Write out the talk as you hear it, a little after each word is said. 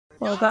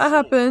Well, that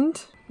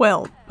happened.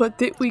 Well, but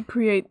did we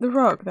create the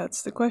rug?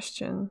 That's the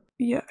question.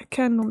 Yeah, a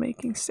candle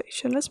making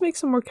station. Let's make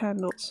some more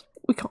candles.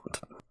 We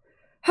can't.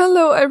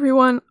 Hello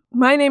everyone,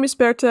 my name is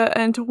Berthe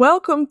and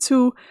welcome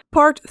to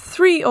part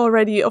 3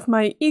 already of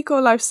my eco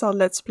lifestyle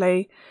let's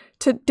play.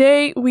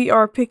 Today we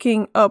are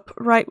picking up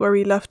right where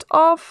we left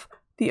off.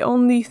 The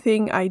only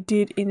thing I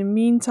did in the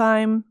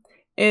meantime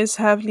is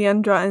have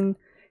Leandra and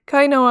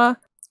Kainoa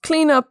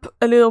clean up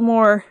a little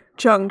more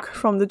junk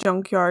from the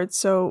junkyard.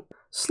 So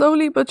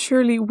slowly but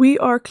surely we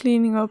are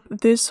cleaning up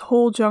this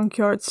whole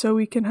junkyard so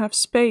we can have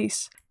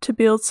space to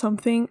build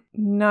something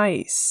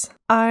nice.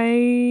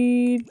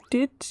 I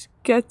did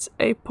get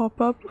a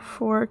pop-up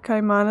for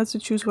Kaimana to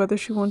choose whether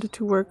she wanted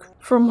to work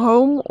from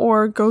home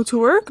or go to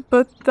work,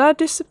 but that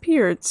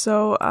disappeared,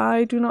 so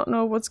I do not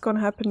know what's gonna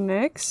happen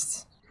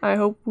next. I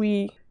hope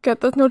we get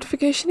that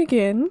notification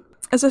again.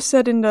 As I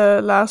said in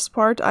the last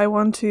part, I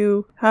want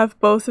to have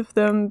both of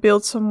them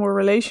build some more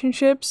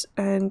relationships,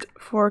 and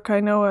for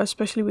Kainoa,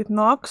 especially with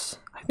Nox,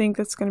 I think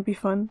that's gonna be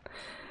fun.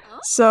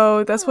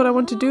 So that's what I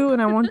want to do,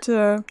 and I want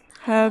to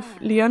have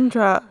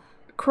Leandra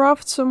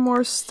craft some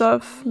more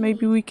stuff.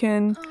 Maybe we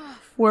can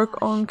work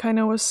on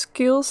Kainoa's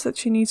skills that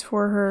she needs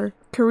for her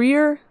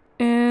career,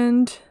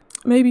 and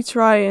maybe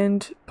try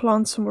and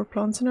plant some more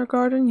plants in her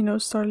garden, you know,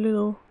 start a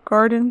little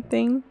garden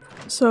thing.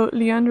 So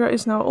Leandra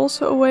is now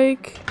also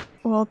awake.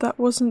 Well, that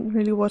wasn't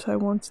really what I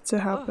wanted to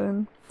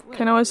happen.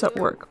 Kainoa is at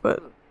work,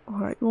 but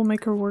alright, we'll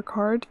make her work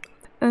hard.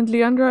 And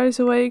Leandra is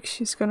awake,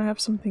 she's gonna have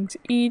something to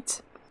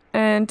eat.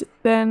 And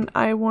then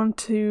I want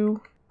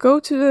to go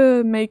to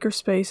the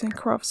makerspace and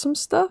craft some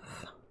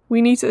stuff.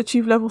 We need to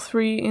achieve level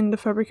 3 in the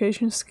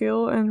fabrication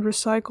skill and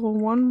recycle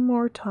one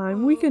more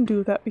time. We can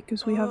do that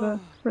because we have a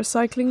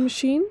recycling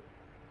machine.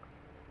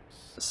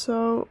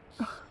 So,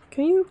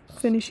 can you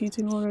finish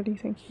eating already?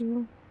 Thank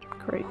you.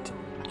 Great.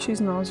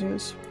 She's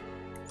nauseous.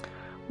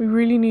 We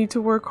really need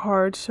to work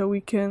hard so we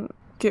can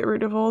get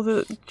rid of all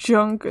the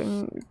junk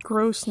and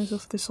grossness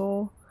of this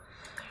all.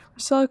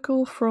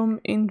 Recycle from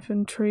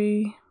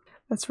inventory.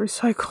 Let's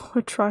recycle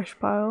a trash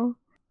pile.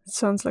 It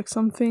sounds like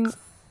something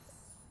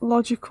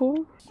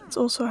logical. Let's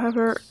also have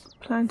her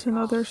plant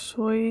another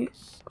soy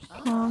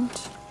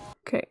plant.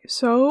 Okay,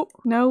 so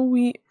now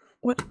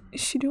what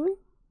is she doing?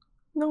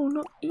 No,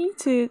 not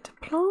eat it.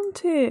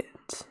 Plant it.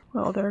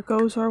 Well, there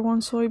goes our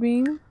one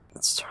soybean.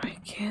 Let's try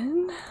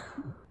again.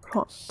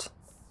 Plant.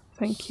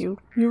 Thank you.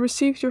 You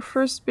received your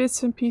first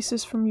bits and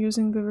pieces from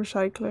using the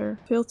recycler.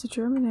 Failed to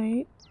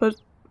germinate. But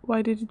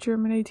why did it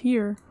germinate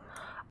here?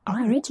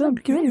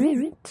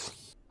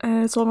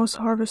 It's almost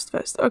Harvest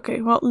Fest.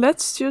 Okay, well,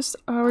 let's just...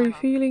 How are you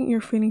feeling?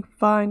 You're feeling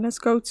fine. Let's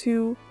go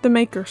to the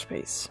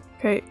makerspace.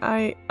 Okay,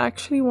 I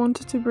actually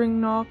wanted to bring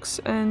Nox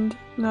and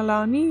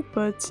Nalani,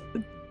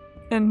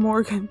 and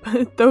Morgan,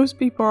 but those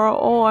people are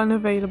all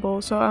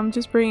unavailable. So I'm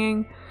just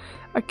bringing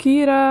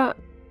Akira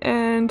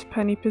and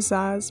Penny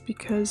Pizzazz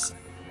because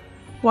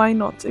why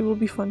not? It will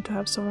be fun to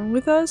have someone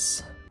with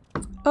us.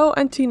 Oh,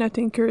 and Tina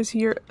Tinker is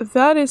here.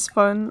 That is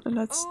fun.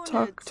 Let's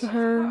talk to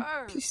her.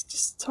 Please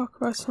just talk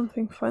about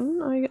something fun.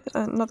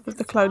 Not that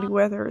the cloudy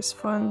weather is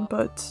fun,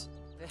 but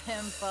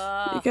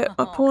you get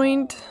a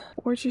point.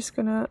 We're just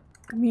gonna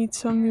meet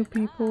some new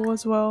people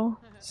as well,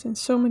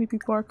 since so many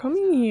people are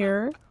coming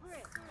here.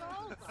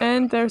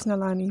 And there's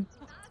Nalani.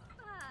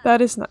 That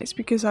is nice,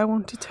 because I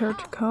wanted her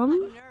to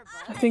come.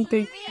 I think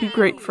they'd be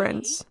great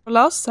friends.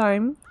 Last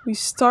time, we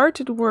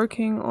started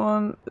working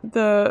on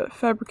the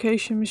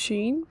fabrication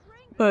machine,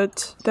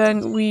 but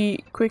then we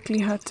quickly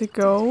had to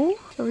go.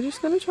 So we're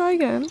just gonna try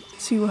again,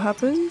 see what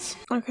happens.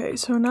 Okay,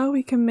 so now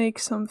we can make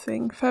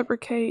something.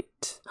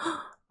 Fabricate.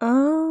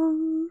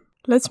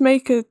 Let's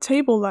make a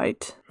table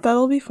light.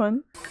 That'll be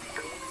fun.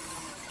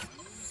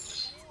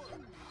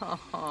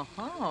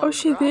 Oh,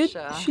 she did.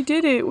 She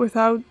did it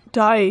without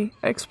dye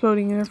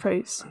exploding in her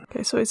face.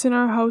 Okay, so it's in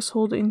our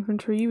household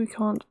inventory. We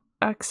can't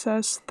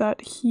access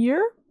that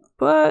here,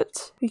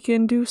 but we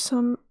can do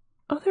some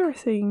other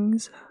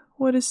things.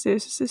 What is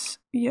this? Is this...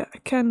 Yeah, a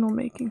candle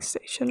making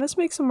station. Let's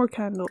make some more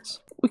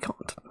candles. We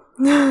can't.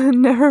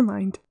 Never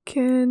mind.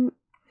 Can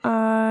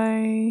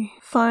I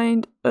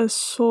find a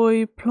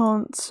soy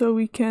plant so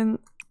we can...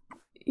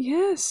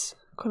 Yes,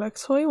 collect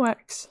soy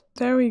wax.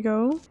 There we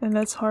go. And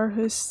let's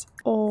harvest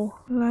all.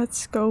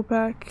 Let's go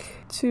back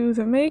to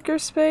the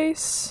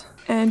makerspace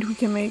and we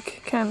can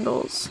make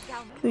candles.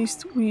 At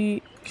least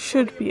we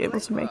should be able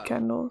to make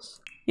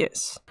candles.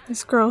 Yes.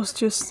 This girl's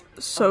just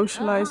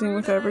socializing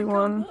with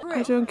everyone.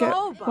 I don't get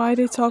why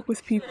they talk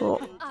with people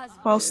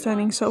while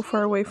standing so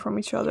far away from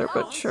each other,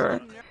 but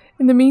sure.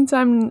 In the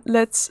meantime,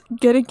 let's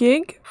get a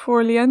gig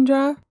for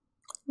Leandra.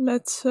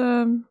 Let's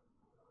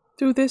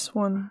do this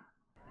one.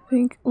 I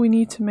think we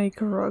need to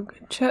make a rug.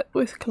 Chat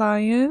with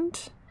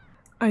client.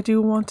 I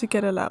do want to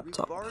get a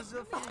laptop.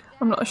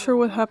 I'm not sure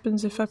what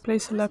happens if I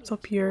place a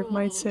laptop here. It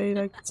might say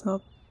like it's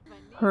not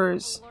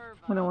hers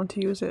when I want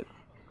to use it.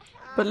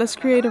 But let's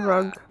create a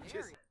rug.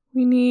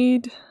 We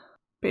need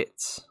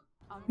bits.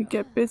 We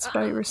get bits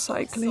by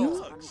recycling.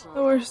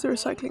 Oh, where's the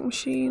recycling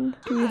machine?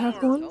 Do we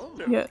have one?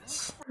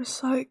 Yes.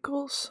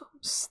 Recycle some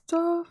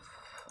stuff.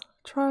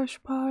 Trash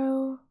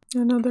pile.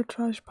 Another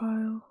trash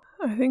pile.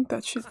 I think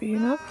that should be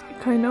enough.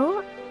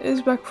 Kainoa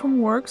is back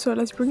from work, so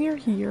let's bring her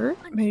here.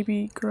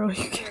 Maybe, girl,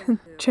 you can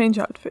change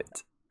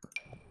outfit.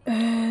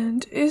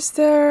 And is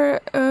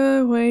there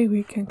a way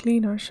we can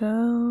clean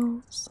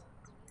ourselves?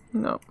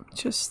 No,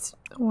 just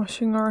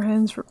washing our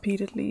hands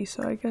repeatedly,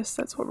 so I guess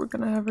that's what we're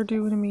gonna have her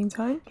do in the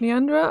meantime.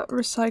 Leandra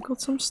recycled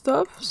some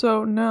stuff,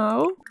 so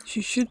now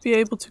she should be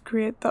able to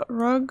create that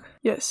rug.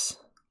 Yes,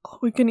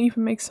 we can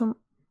even make some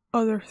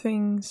other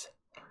things.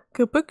 Like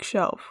a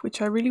bookshelf,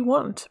 which I really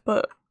want,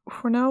 but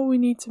for now we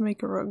need to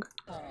make a rug.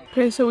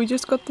 Okay, so we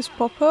just got this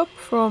pop-up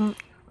from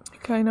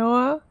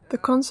Kainoa. The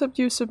concept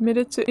you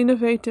submitted to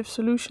Innovative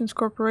Solutions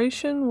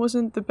Corporation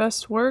wasn't the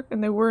best work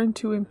and they weren't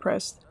too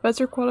impressed.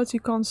 Better quality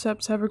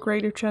concepts have a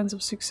greater chance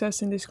of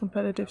success in this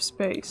competitive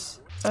space.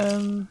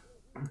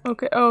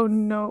 Okay, oh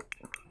no.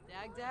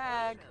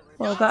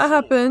 Well, that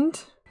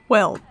happened.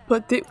 Well,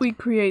 but did we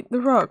create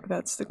the rug?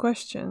 That's the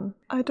question.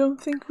 I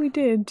don't think we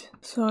did.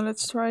 So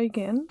let's try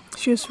again.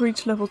 She has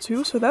reached level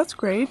 2, so that's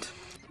great.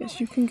 Yes,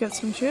 you can get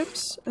some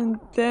chips. And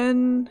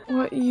then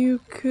what you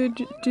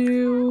could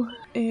do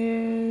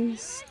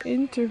is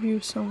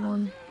interview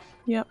someone.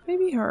 Yeah,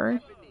 maybe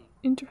her.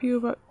 Interview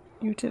about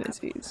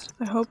utilities.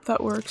 I hope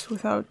that works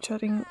without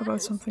chatting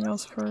about something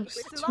else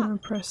first. Too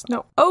impressed.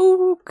 No.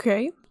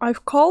 Okay.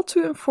 I've called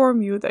to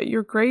inform you that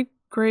your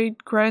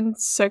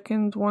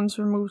great-great-grand-second once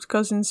removed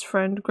cousin's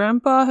friend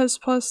Grandpa has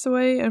passed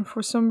away and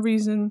for some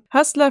reason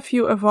has left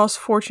you a vast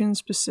fortune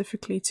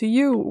specifically to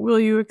you. Will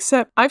you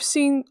accept? I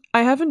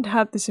haven't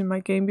had this in my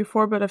game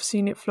before, but I've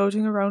seen it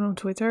floating around on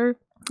Twitter.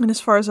 And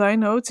as far as I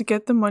know, to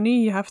get the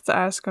money, you have to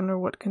ask under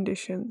what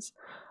conditions.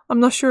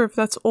 I'm not sure if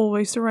that's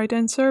always the right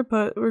answer,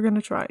 but we're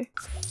gonna try.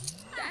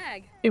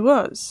 It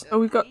was. So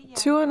we got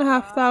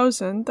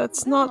 2,500.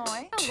 That's not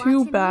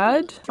too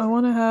bad. I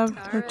want to have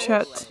her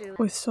chat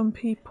with some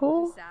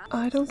people.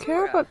 I don't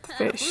care about the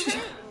fish.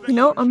 You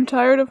know, I'm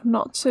tired of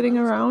not sitting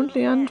around,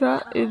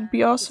 Leandra. It'd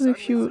be awesome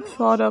if you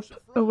thought up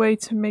a way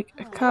to make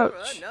a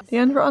couch.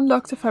 Leandra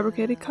unlocked a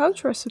fabricated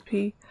couch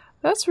recipe.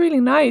 That's really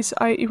nice.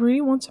 I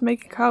really want to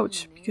make a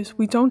couch because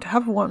we don't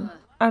have one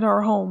at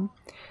our home.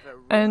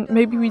 And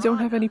maybe we don't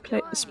have any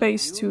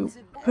space to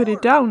put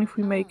it down if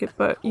we make it,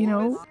 but you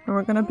know, when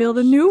we're gonna build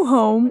a new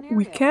home,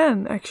 we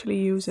can actually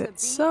use it.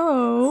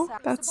 So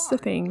that's the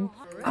thing.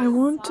 I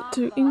want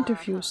to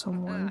interview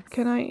someone.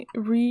 Can I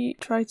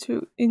try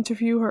to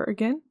interview her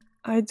again?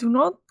 I do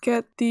not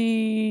get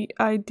the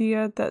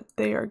idea that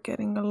they are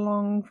getting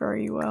along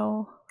very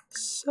well.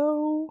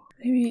 So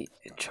maybe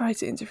try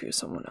to interview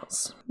someone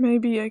else.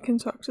 Maybe I can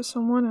talk to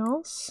someone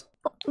else.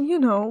 You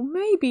know,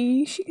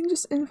 maybe she can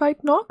just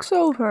invite Nox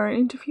over and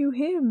interview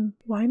him.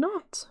 Why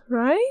not,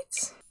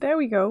 right? There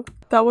we go.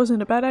 That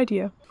wasn't a bad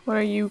idea. What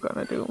are you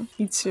gonna do?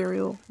 Eat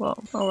cereal?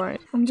 Well, alright.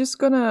 I'm just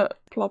gonna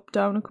plop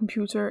down a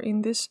computer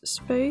in this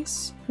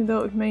space. Even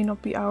though it may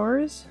not be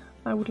ours,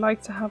 I would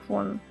like to have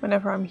one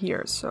whenever I'm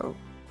here, so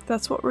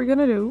that's what we're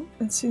gonna do.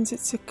 And since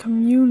it's a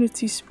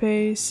community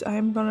space,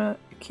 I'm gonna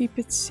keep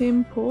it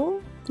simple.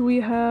 Do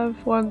we have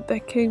one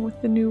that came with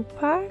the new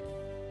pack?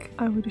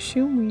 I would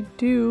assume we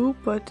do,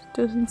 but it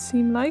doesn't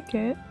seem like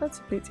it. That's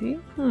a pity.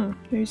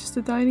 Maybe just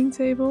a dining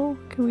table.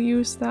 Can we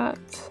use that?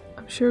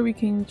 I'm sure we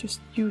can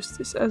just use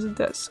this as a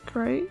desk,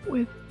 right?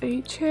 With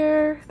a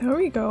chair. There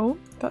we go.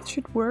 That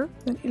should work.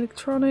 Then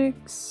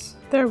electronics.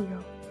 There we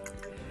go.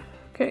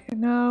 Okay,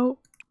 and now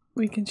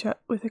we can chat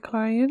with a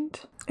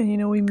client. And you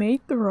know, we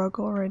made the rug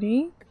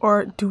already.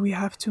 Or do we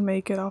have to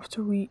make it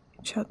after we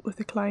chat with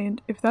the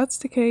client? If that's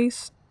the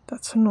case,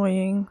 that's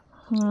annoying.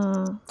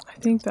 I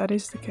think that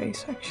is the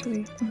case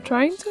actually. I'm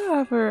trying to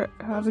have her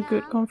have a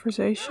good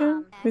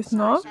conversation with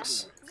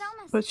Nox,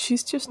 but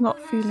she's just not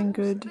feeling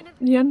good.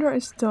 Leandra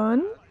is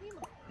done.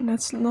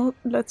 Let's not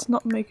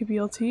make a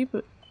BLT,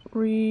 but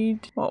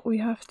read what we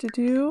have to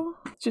do.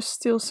 It just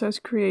still says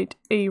create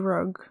a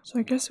rug. So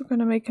I guess we're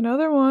gonna make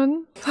another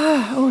one.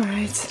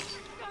 Alright.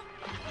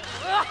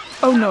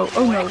 Oh no,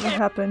 what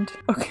happened?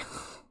 Okay.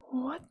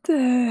 What the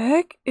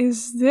heck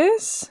is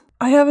this?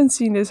 I haven't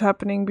seen this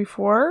happening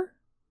before.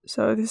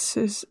 So this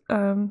is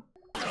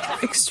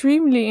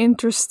extremely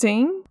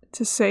interesting,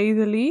 to say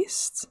the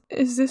least.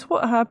 Is this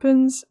what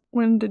happens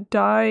when the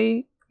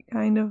die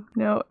kind of,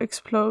 you know,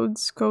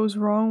 explodes, goes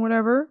wrong,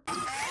 whatever?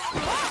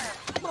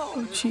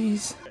 Oh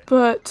jeez.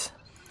 But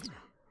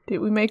did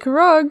we make a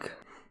rug?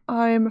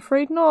 I am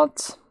afraid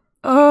not.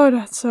 Oh,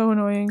 that's so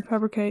annoying.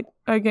 Fabricate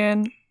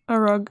again. A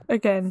rug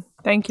again.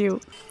 Thank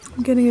you.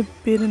 I'm getting a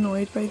bit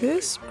annoyed by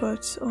this,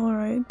 but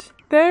alright.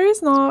 There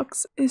is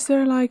Nox. Is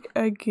there like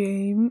a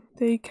game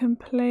they can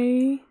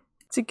play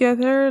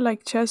together,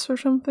 like chess or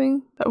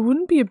something? That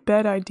wouldn't be a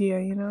bad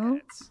idea, you know?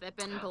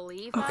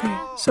 Okay,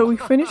 so we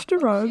finished the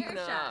rug.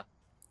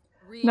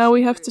 Now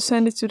we have to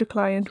send it to the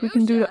client. We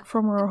can do that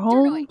from our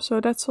home, so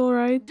that's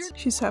alright.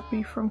 She's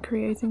happy from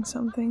creating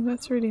something.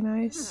 That's really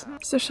nice.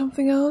 Is there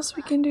something else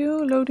we can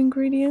do? Load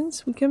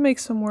ingredients. We can make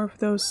some more of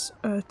those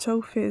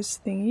tofu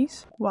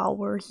thingies while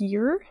we're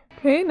here.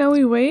 Okay, now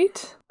we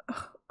wait.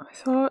 Ugh, I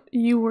thought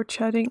you were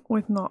chatting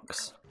with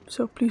Nox,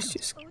 so please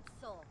just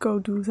go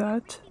do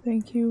that.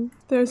 Thank you.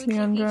 There's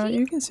Leandra.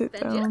 You can sit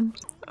down.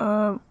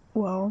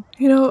 Well,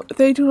 you know,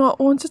 they do not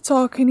want to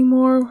talk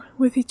anymore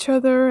with each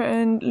other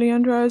and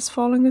Leandra is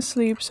falling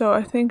asleep, so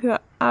I think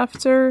that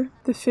after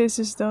the fizz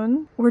is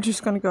done, we're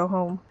just gonna go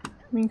home. I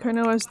mean,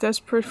 Carnoa is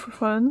desperate for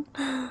fun.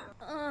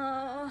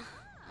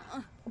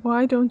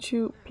 Why don't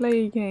you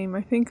play a game?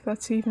 I think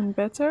that's even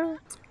better.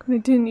 I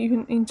didn't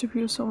even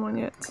interview someone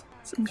yet.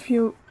 Let's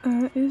interview,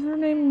 is her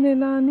name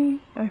Nilani?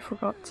 I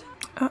forgot.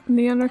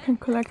 Leandra can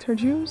collect her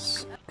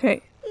juice.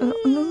 Okay.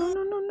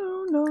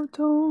 No,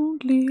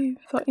 don't leave.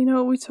 Thought, you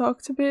know, we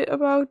talked a bit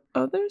about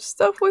other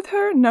stuff with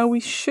her. Now we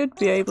should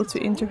be able to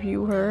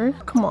interview her.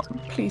 Come on,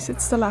 please.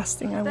 It's the last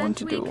thing I want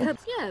to do.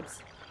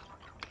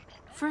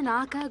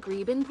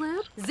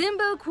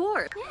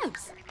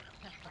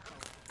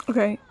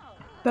 Okay,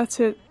 that's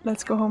it.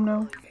 Let's go home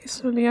now. Okay,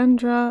 so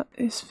Leandra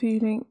is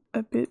feeling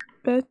a bit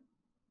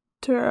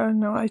better.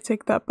 No, I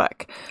take that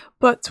back.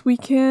 But we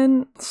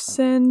can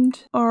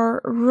send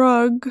our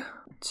rug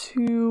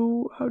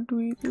to, how do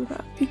we do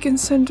that? We can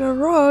send a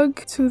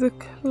rug to the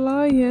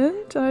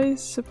client, I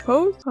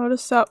suppose. How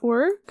does that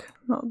work?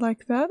 Not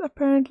like that,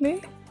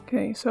 apparently.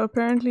 Okay, so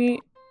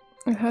apparently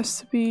it has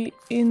to be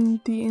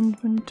in the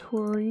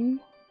inventory.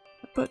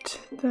 But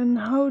then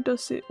how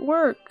does it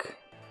work?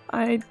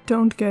 I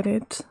don't get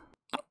it.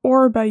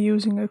 Or by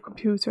using a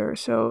computer.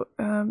 So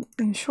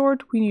in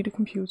short, we need a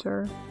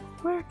computer.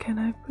 Where can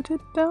I put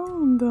it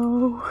down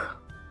though?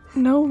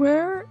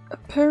 Nowhere,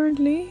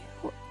 apparently.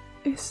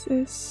 Is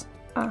this?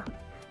 Ah,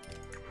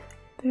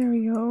 there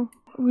we go.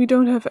 We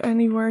don't have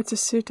anywhere to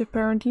sit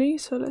apparently,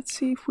 so let's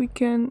see if we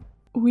can.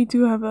 We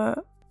do have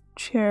a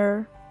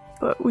chair,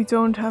 but we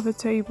don't have a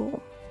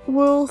table.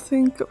 We'll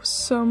think of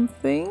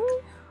something.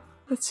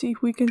 Let's see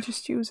if we can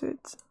just use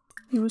it.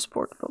 Use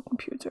portable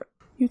computer.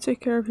 You take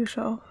care of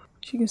yourself.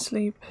 She can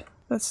sleep.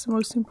 That's the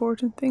most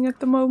important thing at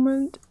the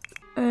moment.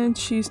 And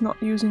she's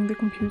not using the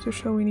computer,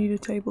 so we need a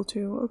table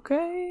too.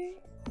 Okay.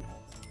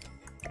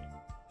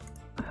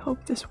 I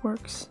hope this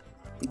works.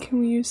 Can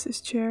we use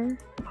this chair?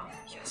 Oh,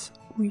 yes,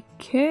 we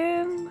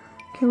can.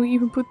 Can we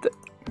even put the...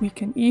 We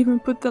can even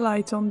put the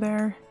light on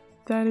there.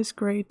 That is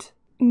great.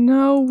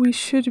 Now we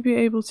should be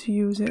able to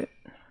use it.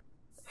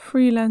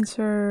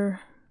 Freelancer.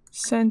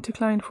 Send to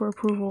client for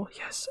approval.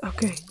 Yes,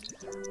 okay.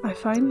 I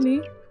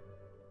finally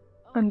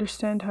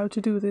understand how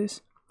to do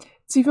this.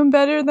 It's even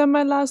better than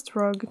my last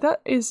rug.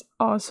 That is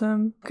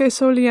awesome. Okay,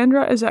 so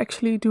Leandra is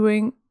actually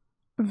doing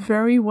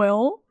very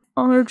well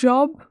on her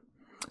job.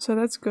 So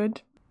that's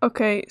good.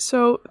 Okay,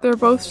 so they're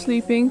both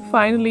sleeping.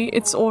 Finally,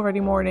 it's already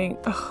morning.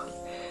 Ugh.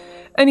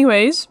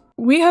 Anyways,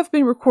 we have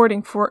been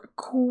recording for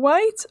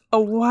quite a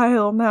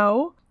while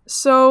now.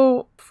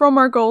 So from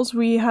our goals,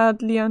 we had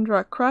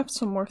Leandra craft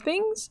some more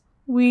things.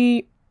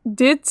 We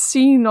did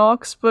see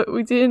Nox, but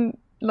we didn't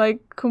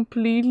like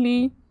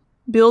completely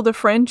build a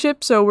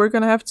friendship. So we're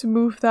gonna have to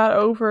move that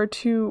over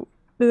to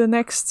the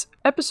next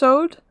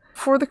episode.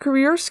 For the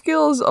career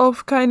skills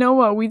of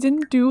Kainoa, we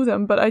didn't do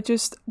them, but I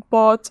just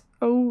bought...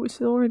 Oh, is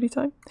it already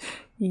time?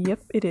 Yep,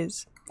 it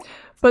is.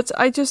 But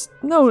I just...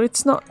 No,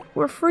 it's not.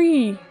 We're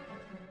free.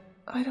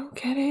 I don't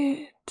get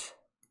it.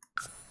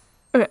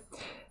 Okay.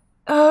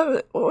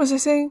 What was I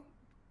saying?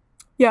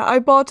 Yeah, I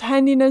bought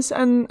handiness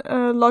and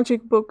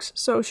logic books,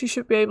 so she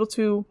should be able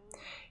to,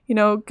 you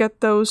know,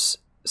 get those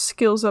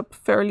skills up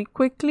fairly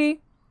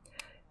quickly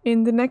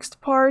in the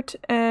next part.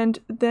 And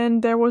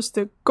then there was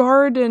the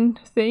garden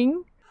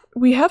thing.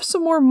 We have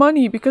some more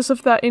money because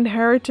of that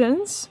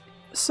inheritance.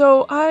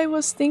 So I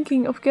was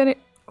thinking of getting...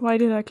 Why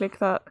did I click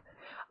that?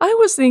 I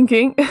was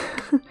thinking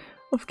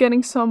of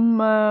getting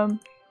some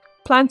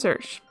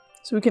planters.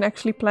 So we can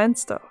actually plant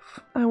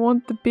stuff. I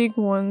want the big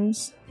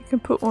ones. You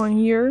can put one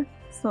here.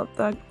 It's not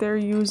that they're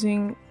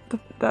using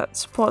that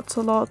spot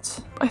a lot.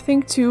 I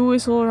think 2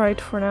 is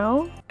alright for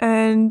now.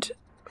 And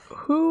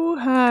who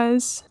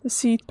has the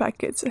seed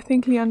packets? I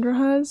think Leandra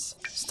has.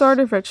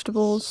 Starter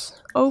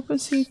vegetables. Open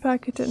seed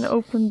packet and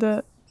open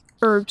the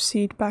herb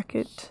seed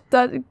packet.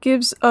 That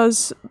gives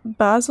us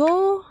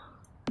basil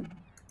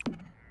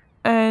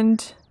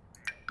and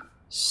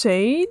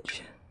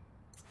sage.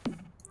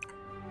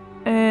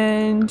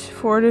 And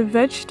for the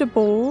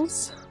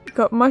vegetables, we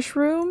got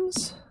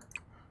mushrooms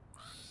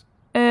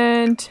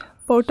and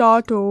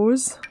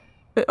potatoes.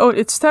 Oh,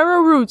 it's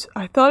taro root.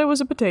 I thought it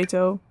was a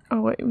potato.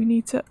 Oh wait, we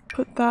need to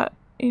put that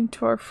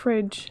into our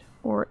fridge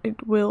or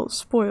it will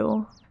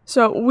spoil.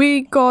 So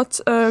we got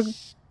a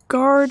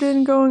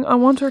garden going. I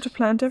want her to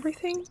plant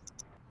everything.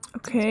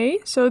 Okay,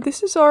 so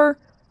this is our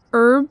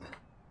herb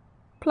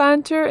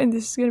planter and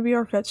this is going to be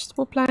our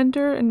vegetable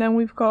planter, and then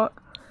we've got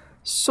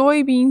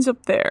soybeans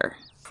up there.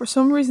 For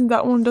some reason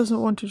that one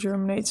doesn't want to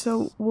germinate,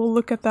 so we'll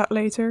look at that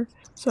later.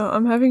 So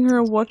I'm having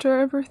her water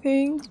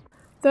everything.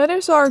 that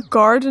is our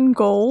garden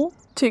goal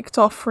ticked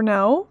off for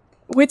now,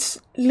 which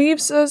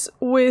leaves us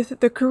with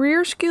the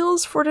career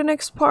skills for the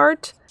next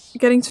part,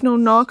 getting to know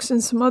Nox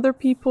and some other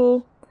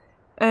people,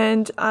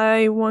 and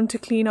I want to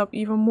clean up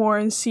even more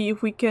and see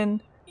if we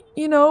can,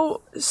 you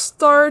know,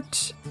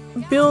 start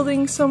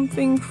building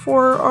something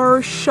for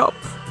our shop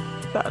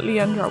that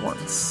Leandra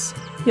wants.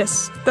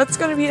 Yes, that's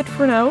gonna be it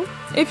for now.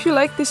 If you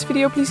like this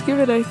video, please give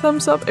it a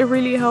thumbs up, it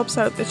really helps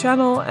out the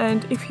channel,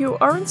 and if you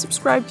aren't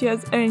subscribed yet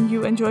and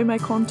you enjoy my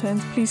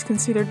content, please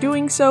consider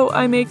doing so.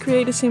 I make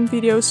creative sim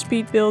videos,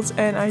 speed builds,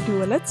 and I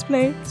do a let's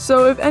play.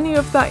 So if any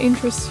of that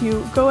interests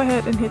you, go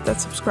ahead and hit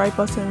that subscribe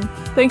button.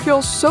 Thank you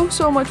all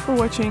so much for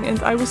watching,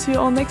 and I will see you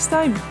all next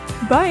time.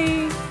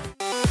 Bye!